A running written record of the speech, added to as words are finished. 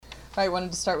I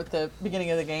wanted to start with the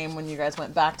beginning of the game when you guys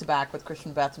went back-to-back with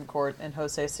Christian Betancourt and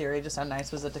Jose Siri. Just how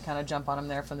nice was it to kind of jump on him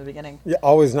there from the beginning? Yeah,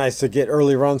 always nice to get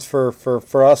early runs for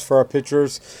us, for our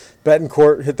pitchers.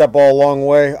 Betancourt hit that ball a long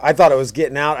way. I thought it was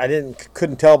getting out.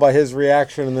 Couldn't tell by his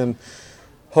reaction, and then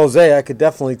Jose, I could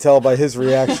definitely tell by his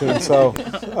reaction. So,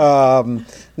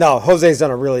 no, Jose's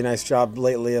done a really nice job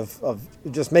lately of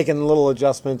just making little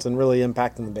adjustments and really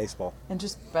impacting the baseball. And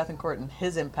just Betancourt and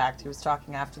his impact. He was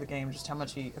talking after the game just how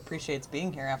much he appreciates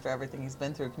being here after everything he's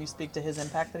been through. Can you speak to his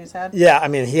impact that he's had? Yeah, I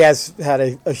mean, he has had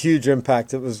a huge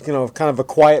impact. It was, kind of a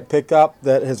quiet pickup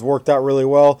that has worked out really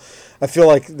well. I feel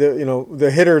like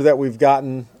the hitter that we've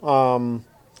gotten.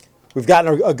 We've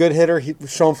gotten a good hitter. He's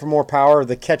shown for more power.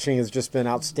 The catching has just been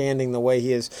outstanding the way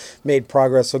he has made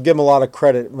progress. So give him a lot of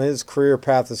credit. His career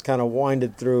path has kind of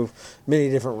winded through many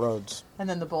different roads. And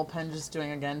then the bullpen just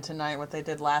doing again tonight what they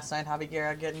did last night. Javi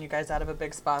Guerra getting you guys out of a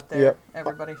big spot there. Yep.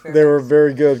 Everybody fair. They were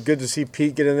very good. Good to see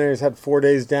Pete get in there. He's had 4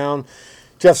 days down.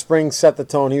 Jeff Springs set the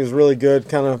tone. He was really good.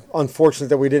 Kind of unfortunate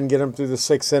that we didn't get him through the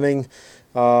 6th inning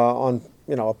on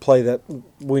a play that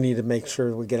we need to make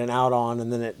sure we get an out on,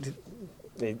 and then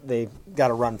They got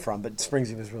a run from, but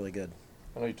Springsy was really good.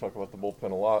 I know you talk about the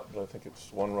bullpen a lot, but I think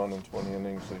it's 1 run in 20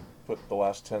 innings. They put the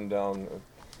last 10 down.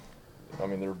 I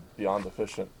mean, they're beyond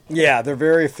efficient. Yeah, they're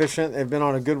very efficient. They've been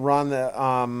on a good run.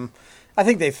 I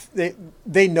think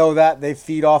they know that. They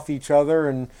feed off each other,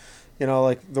 and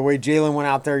like the way Jalen went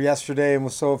out there yesterday and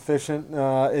was so efficient,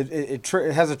 it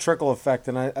has a trickle effect,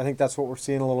 and I think that's what we're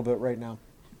seeing a little bit right now.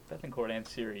 Betancourt and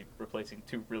Siri replacing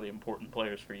 2 really important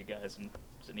players for you guys, and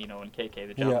Zanino and KK,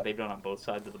 the job that they've done on both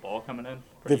sides of the ball coming in.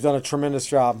 They've done a tremendous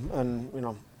job, and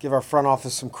give our front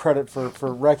office some credit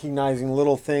for recognizing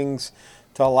little things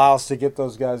to allow us to get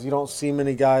those guys. You don't see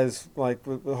many guys like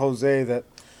with Jose that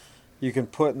you can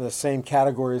put in the same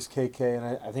category as KK,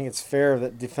 and I think it's fair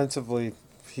that defensively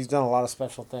he's done a lot of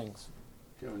special things.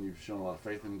 Kevin, you've shown a lot of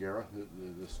faith in Guerra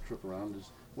this trip around.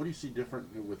 What do you see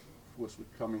different with what's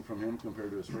coming from him compared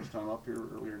to his first time up here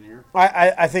earlier in the year?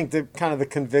 I think the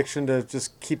conviction to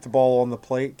just keep the ball on the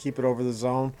plate, keep it over the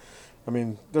zone. I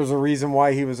mean, there's a reason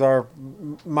why he was our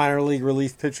minor league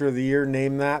relief pitcher of the year,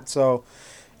 named that. So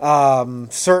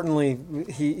certainly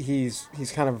he's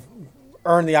kind of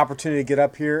earned the opportunity to get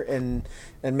up here and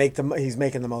he's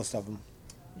making the most of them.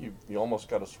 You almost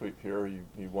got a sweep here.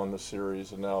 You won the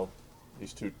series, and now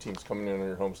these 2 teams coming in on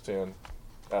your homestand,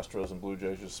 Astros and Blue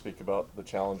Jays, just speak about the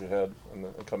challenge ahead in the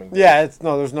coming days. Yeah,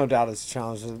 there's no doubt it's a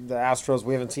challenge. The Astros,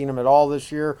 we haven't seen them at all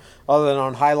this year, other than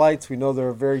on highlights. We know they're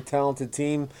a very talented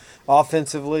team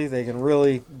offensively. They can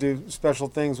really do special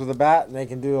things with the bat, and they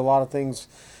can do a lot of things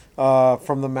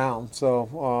from the mound.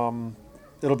 So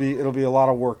it'll be a lot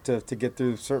of work to get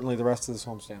through. Certainly the rest of this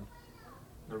homestand.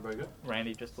 Everybody good?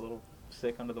 Randy just a little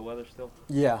sick, under the weather still.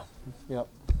 Yeah. Yep.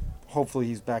 Hopefully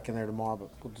he's back in there tomorrow, but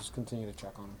we'll just continue to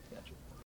check on him. Gotcha.